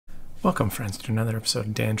Welcome, friends, to another episode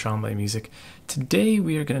of Dan Tremblay Music. Today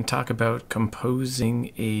we are going to talk about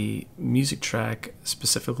composing a music track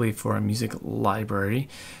specifically for a music library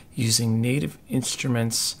using Native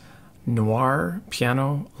Instruments Noire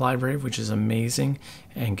piano library, which is amazing,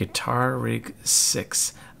 and Guitar Rig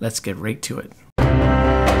 6. Let's get right to it.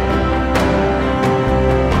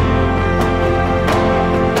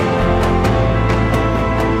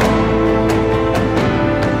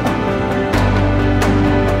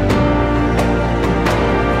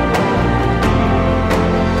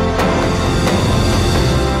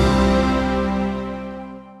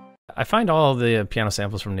 I find all the piano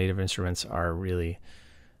samples from Native Instruments are really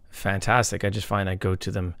fantastic. I just find I go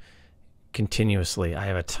to them continuously. I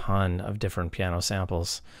have a ton of different piano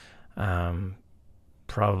samples,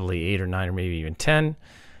 probably 8 or 9 or maybe even 10.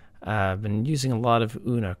 I've been using a lot of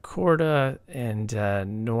Una Corda, and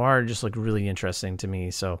Noire just looked really interesting to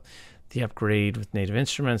me. So the upgrade with Native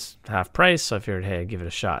Instruments, half price, so I figured, hey, I'd give it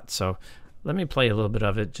a shot. So let me play a little bit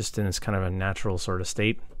of it just in this kind of a natural sort of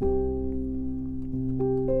state.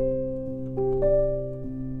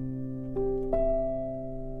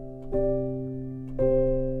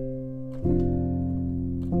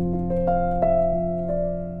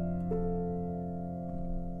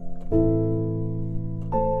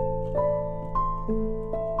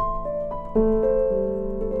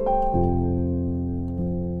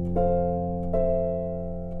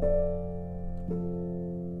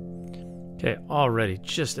 Okay, already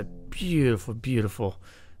just a beautiful, beautiful,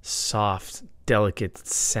 soft, delicate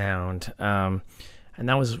sound, and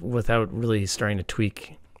that was without really starting to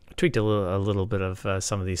tweaked a little bit of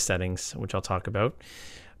some of these settings, which I'll talk about.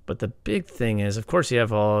 But the big thing is, of course, you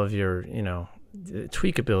have all of your, the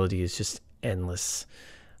tweakability is just endless.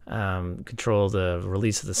 Control the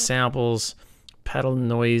release of the samples, pedal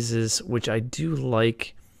noises, which I do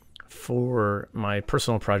like for my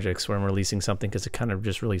personal projects where I'm releasing something because it kind of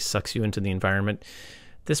just really sucks you into the environment.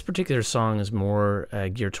 This particular song is more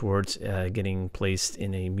geared towards getting placed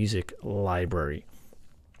in a music library.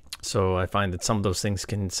 So I find that some of those things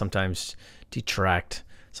can sometimes detract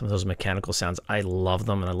some of those mechanical sounds. I love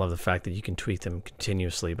them, and I love the fact that you can tweak them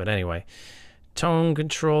continuously. But anyway, tone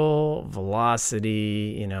control,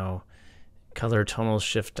 velocity, color, tonal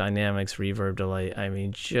shift dynamics, reverb, delay. I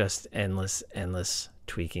mean, just endless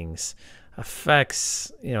tweakings.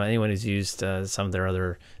 Effects, anyone who's used some of their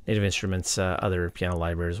other Native Instruments, other piano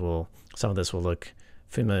libraries some of this will look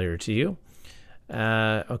familiar to you.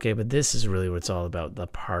 Okay, but this is really what it's all about, the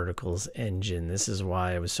particles engine. This is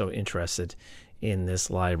why I was so interested in this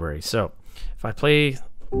library. So if I play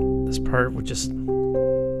this part with just...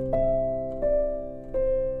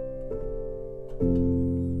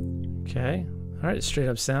 Okay, all right, straight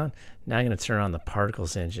up sound. Now I'm going to turn on the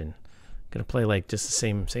particles engine. I'm going to play like just the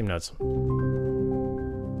same notes.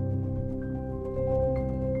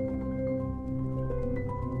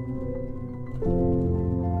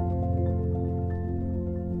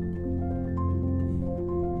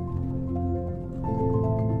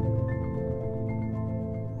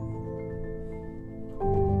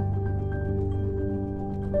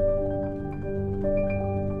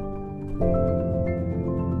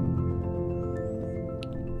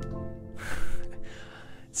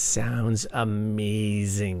 Sounds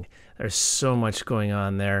amazing. There's so much going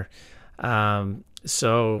on there.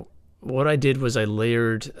 So what I did was I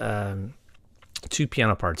layered 2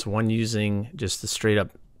 piano parts, one using just the straight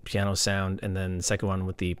up piano sound, and then the second one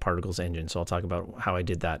with the particles engine. So I'll talk about how I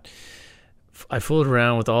did that. I fooled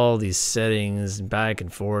around with all these settings back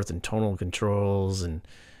and forth and tonal controls and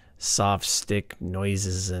soft stick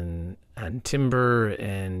noises and timbre,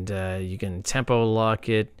 and you can tempo lock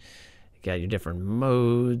it. Got your different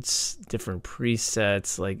modes, different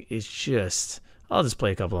presets. Like, it's just, I'll just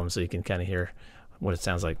play a couple of them so you can kind of hear what it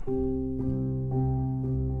sounds like.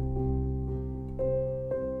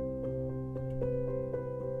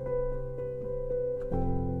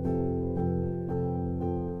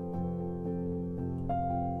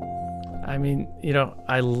 I mean,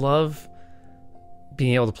 I love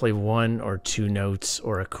being able to play 1 or 2 notes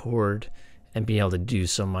or a chord and being able to do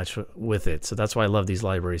so much with it. So that's why I love these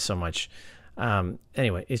libraries so much.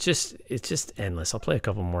 Anyway, it's just endless. I'll play a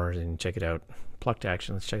couple more and check it out. Pluck to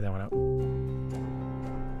Action, let's check that one out.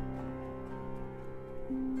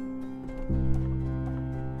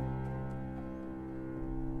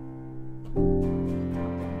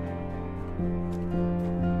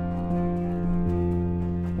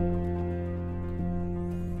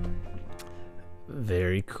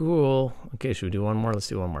 Very cool. Okay, should we do one more? Let's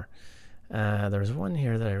do one more. There's one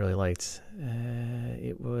here that I really liked.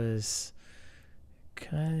 It was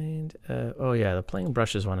kind of, oh yeah, the playing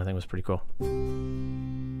brushes one I think was pretty cool.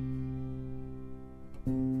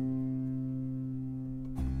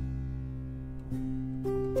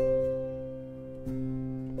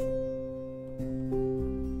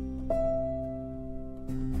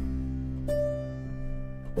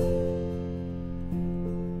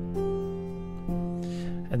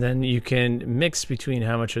 And then you can mix between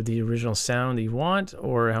how much of the original sound that you want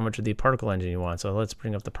or how much of the particle engine you want. So let's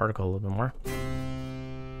bring up the particle a little bit more.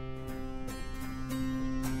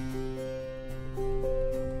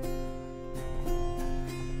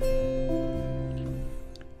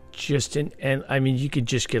 And I mean, you could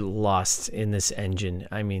just get lost in this engine.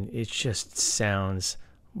 I mean, it just sounds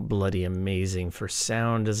bloody amazing for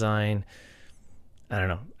sound design. I don't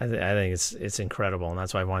know. I think it's incredible, and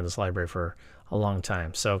that's why I wanted this library for a long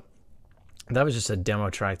time. So that was just a demo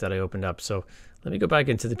track that I opened up. So let me go back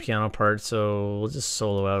into the piano part. So we'll just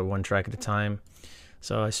solo out one track at a time.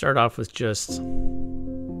 So I start off with just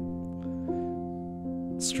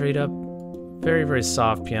straight up, very, very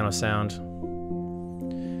soft piano sound.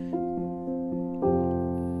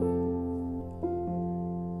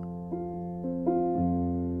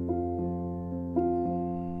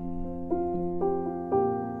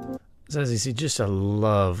 So as you see, just a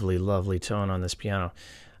lovely, lovely tone on this piano.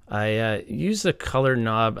 I used the color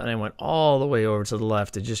knob and I went all the way over to the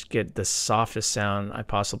left to just get the softest sound I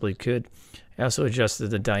possibly could. I also adjusted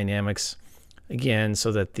the dynamics again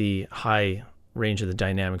so that the high range of the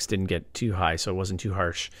dynamics didn't get too high, so it wasn't too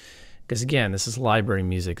harsh. Because again, this is library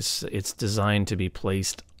music. It's designed to be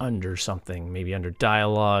placed under something, maybe under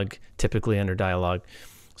dialogue, typically under dialogue.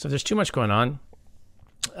 So if there's too much going on,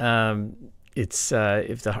 if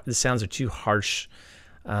the sounds are too harsh,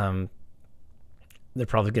 they're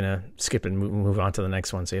probably going to skip and move on to the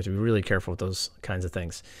next one. So you have to be really careful with those kinds of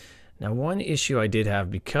things. Now, one issue I did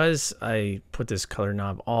have, because I put this color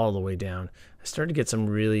knob all the way down, I started to get some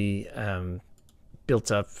really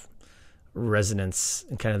built up resonance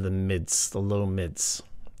in kind of the mids, the low mids.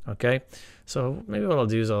 Okay, so maybe what I'll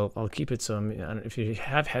do is I'll keep it so if you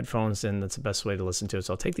have headphones, then that's the best way to listen to it.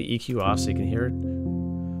 So I'll take the EQ off so you can hear it.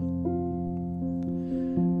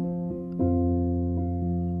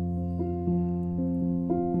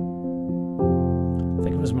 I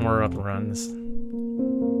think it was more up around this.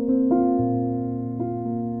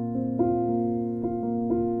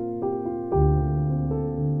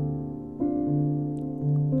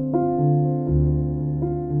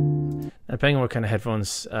 Depending on what kind of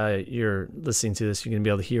headphones you're listening to this, you're going to be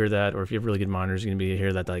able to hear that, or if you have really good monitors, you're going to be able to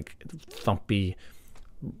hear that like thumpy,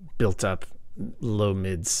 built up low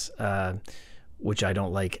mids, which I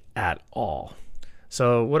don't like at all.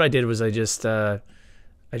 So what I did was I just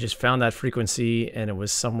found that frequency, and it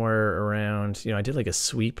was somewhere around, I did like a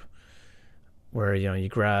sweep where, you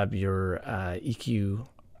grab your EQ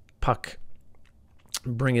puck,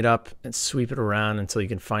 bring it up and sweep it around until you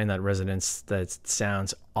can find that resonance that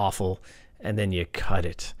sounds awful, and then you cut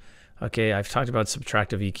it. Okay, I've talked about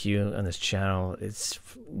subtractive EQ on this channel.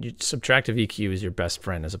 Subtractive EQ is your best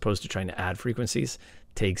friend, as opposed to trying to add frequencies.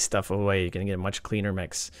 Take stuff away, you're going to get a much cleaner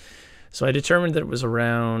mix. So I determined that it was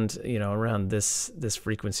around, around this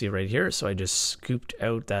frequency right here. So I just scooped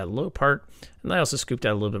out that low part, and I also scooped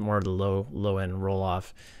out a little bit more of the low end roll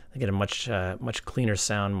off. I get a much cleaner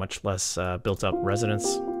sound, much less built up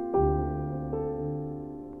resonance.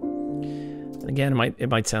 And again, it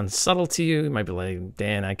might sound subtle to you. You might be like,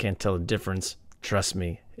 Dan, I can't tell the difference. Trust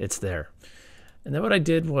me, it's there. And then what I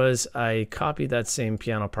did was I copied that same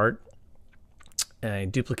piano part and I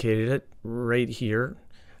duplicated it right here,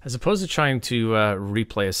 as opposed to trying to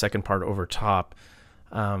replay a second part over top,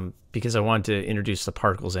 because I wanted to introduce the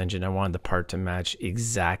particles engine. I wanted the part to match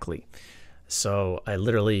exactly. So I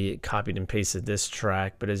literally copied and pasted this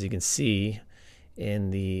track, but as you can see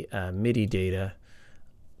in the MIDI data,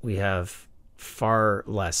 we have far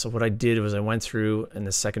less. So what I did was I went through in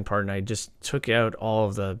the second part and I just took out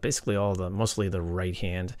mostly the right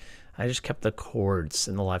hand. I just kept the chords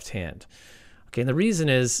in the left hand. Okay, and the reason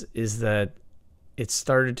is that it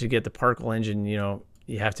started to get the particle engine,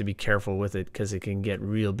 you have to be careful with it because it can get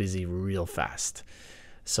real busy real fast.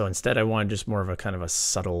 So instead I wanted just more of a kind of a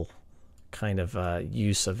subtle kind of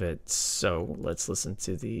use of it. So let's listen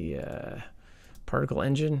to the particle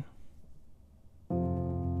engine.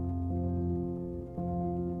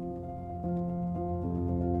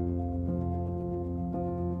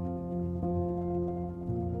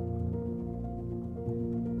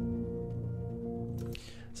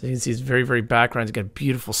 So you can see it's very, very background. It's got a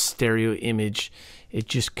beautiful stereo image. It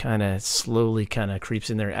just kind of slowly kind of creeps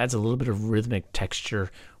in there. It adds a little bit of rhythmic texture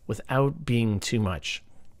without being too much.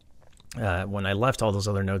 When I left all those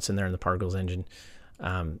other notes in there in the particles engine,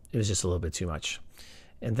 it was just a little bit too much.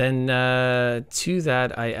 And then to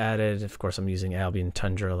that, I added, of course, I'm using Albion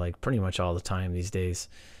Tundra like pretty much all the time these days.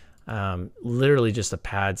 Literally just a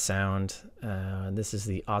pad sound. This is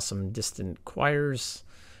the awesome distant choirs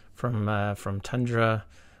from Tundra,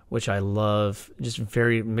 which I love. Just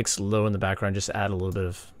very mixed low in the background. Just add a little bit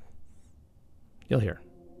of, you'll hear.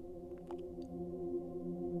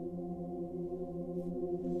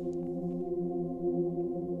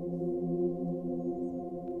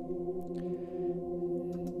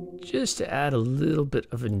 just to add a little bit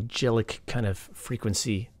of angelic kind of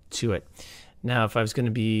frequency to it. Now, if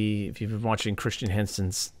you've been watching Christian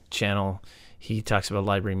Henson's channel, he talks about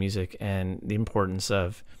library music and the importance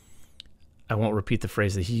of, I won't repeat the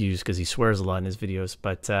phrase that he used because he swears a lot in his videos,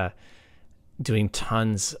 but doing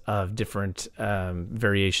tons of different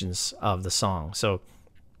variations of the song. So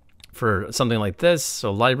for something like this,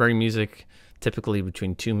 so library music, typically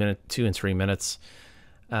between 2 and 3 minutes.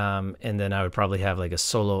 And then I would probably have like a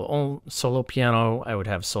solo piano. I would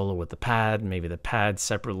have solo with the pad, maybe the pad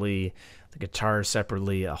separately, the guitar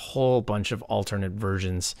separately, a whole bunch of alternate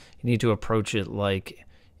versions. You need to approach it like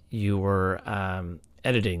you were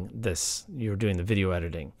editing this. You're doing the video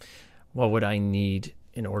editing. What would I need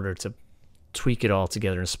in order to tweak it all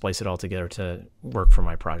together and splice it all together to work for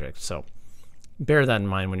my project? So bear that in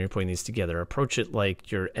mind when you're putting these together. Approach it like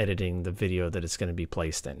you're editing the video that it's going to be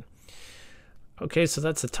placed in. Okay, so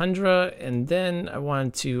that's the Tundra, and then I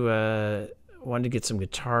wanted to get some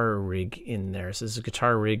guitar rig in there. So this is a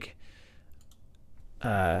guitar rig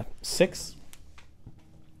 6,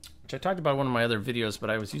 which I talked about in one of my other videos, but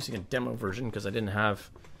I was using a demo version because I didn't have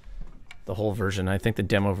the whole version. I think the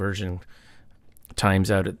demo version times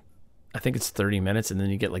out at, I think it's 30 minutes, and then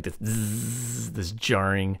you get like this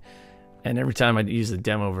jarring. And every time I'd use the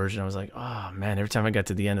demo version, I was like, oh man, every time I got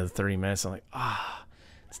to the end of the 30 minutes, I'm like,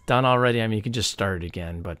 it's done already. I mean, you can just start it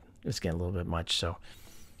again, but it was getting a little bit much. So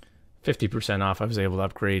 50% off, I was able to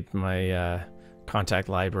upgrade my contact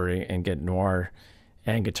library and get Noire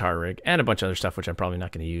and guitar rig and a bunch of other stuff, which I'm probably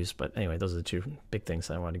not going to use. But anyway, those are the two big things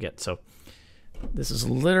that I wanted to get. So this is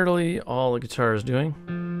literally all the guitar is doing.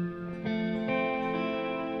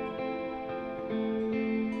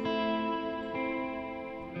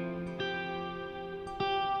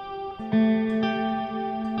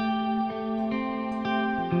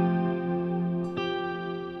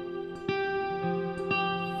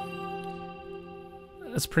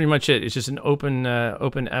 That's pretty much it. It's just an open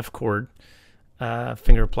F chord,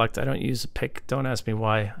 finger plucked. I don't use a pick. Don't ask me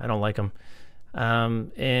why. I don't like them.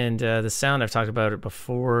 And the sound, I've talked about it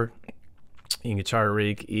before in guitar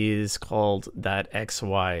rig, is called that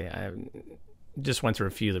XY. I just went through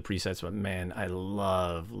a few of the presets, but man, I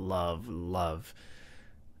love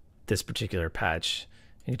this particular patch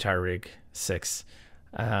in guitar rig 6.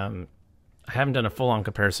 I haven't done a full-on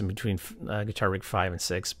comparison between guitar rig 5 and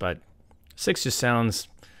 6, but 6 just sounds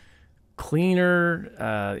cleaner.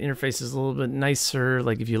 Interface is a little bit nicer.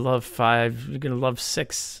 Like if you love 5, you're gonna love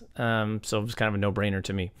 6. So it was kind of a no-brainer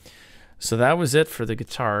to me. So that was it for the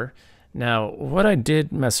guitar. Now, what I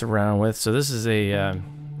did mess around with. So this is a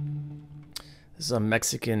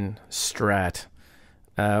Mexican Strat,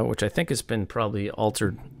 which I think has been probably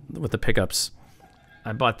altered with the pickups.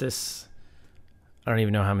 I bought this, I don't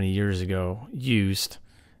even know how many years ago, used,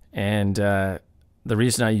 and the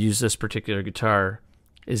reason I use this particular guitar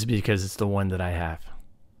is because it's the one that I have.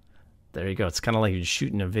 There you go. It's kind of like you're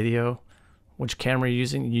shooting a video. Which camera are you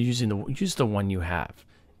using? Use the one you have.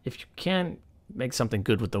 If you can't make something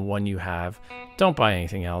good with the one you have, don't buy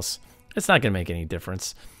anything else. It's not going to make any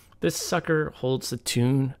difference. This sucker holds the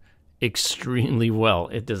tune extremely well.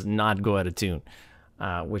 It does not go out of tune,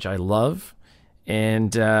 which I love.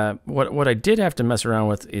 And what I did have to mess around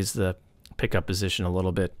with is the pickup position a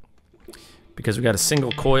little bit, because we got a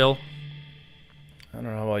single coil. I don't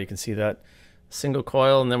know how well you can see that. Single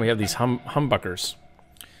coil, and then we have these humbuckers.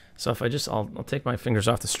 So if I'll take my fingers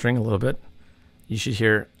off the string a little bit, you should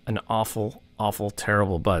hear an awful,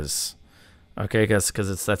 terrible buzz. Okay, because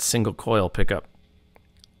it's that single coil pickup.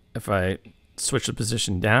 If I switch the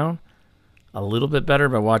position down, a little bit better,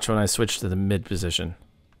 but watch when I switch to the mid position.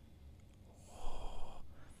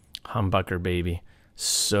 Humbucker, baby.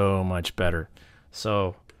 So much better.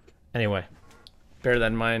 So anyway, bear that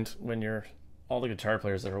in mind when you're, all the guitar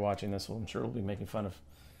players that are watching this, I'm sure will be making fun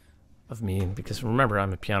of me, because remember,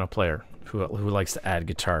 I'm a piano player who likes to add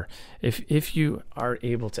guitar. If you are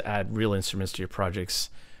able to add real instruments to your projects,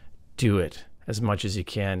 do it as much as you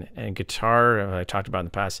can. And guitar, I talked about in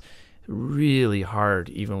the past, really hard,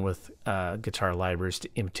 even with guitar libraries, to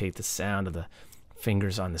imitate the sound of the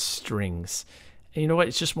fingers on the strings. And you know what?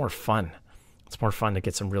 It's just more fun. It's more fun to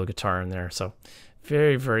get some real guitar in there. So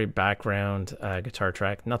very, very background guitar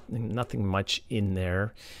track. Nothing much in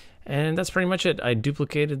there. And that's pretty much it. I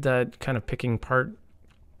duplicated that kind of picking part,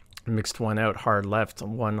 mixed one out hard left,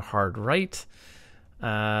 one hard right.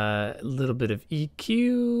 A little bit of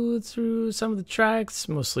EQ through some of the tracks,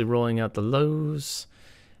 mostly rolling out the lows.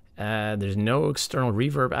 There's no external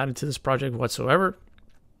reverb added to this project whatsoever.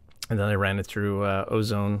 And then I ran it through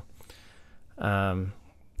Ozone.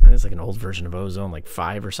 It's like an old version of Ozone, like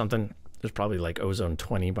 5 or something. There's probably like Ozone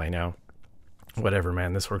 20 by now. whatever,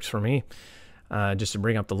 man, this works for me. Just to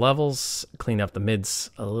bring up the levels, clean up the mids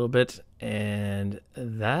a little bit, and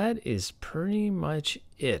that is pretty much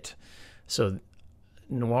it. So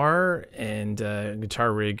Noire and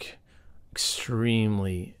Guitar Rig,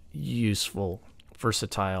 extremely useful,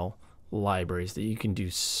 versatile libraries that you can do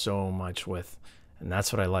so much with, and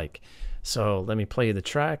that's what I like. So let me play the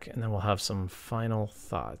track, and then we'll have some final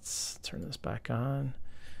thoughts. Turn this back on.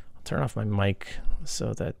 I'll turn off my mic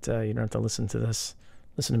so that you don't have to listen to this.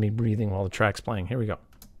 Listen to me breathing while the track's playing. Here we go.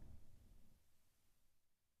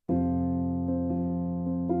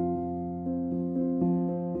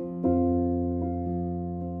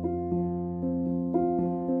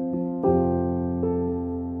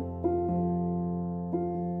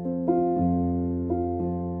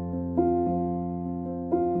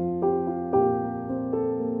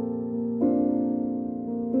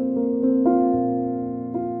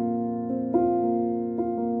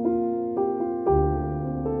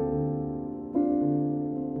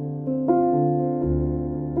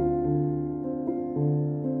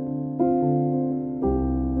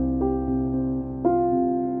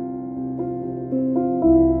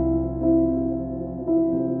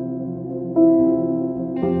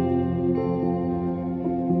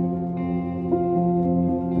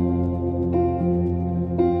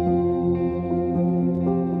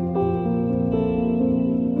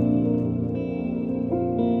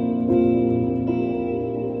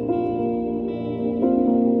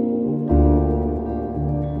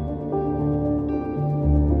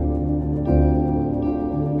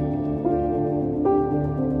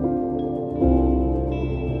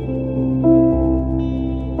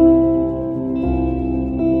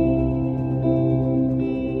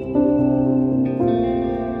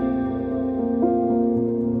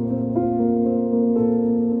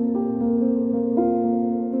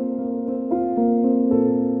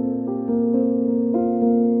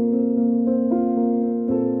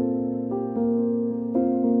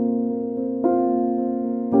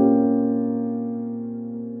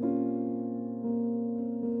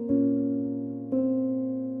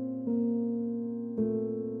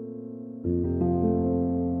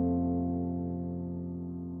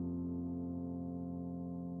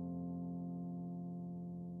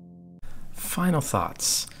 Final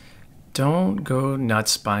thoughts. Don't go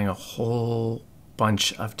nuts buying a whole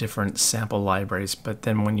bunch of different sample libraries, but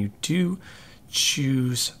then when you do,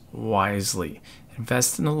 choose wisely.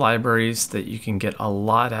 Invest in the libraries that you can get a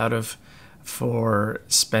lot out of for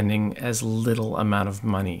spending as little amount of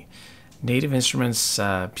money. Native Instruments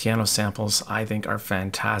piano samples, I think, are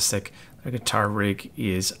fantastic. Their Guitar Rig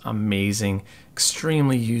is amazing,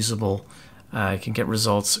 extremely usable. You can get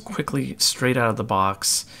results quickly straight out of the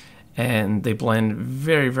box, and they blend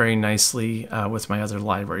very, very nicely with my other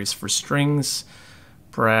libraries for strings,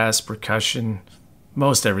 brass, percussion,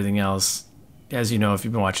 most everything else. As you know, if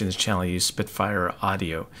you've been watching this channel, I use Spitfire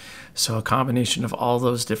audio. So a combination of all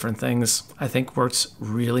those different things, I think, works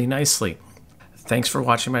really nicely. Thanks for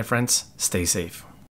watching, my friends. Stay safe.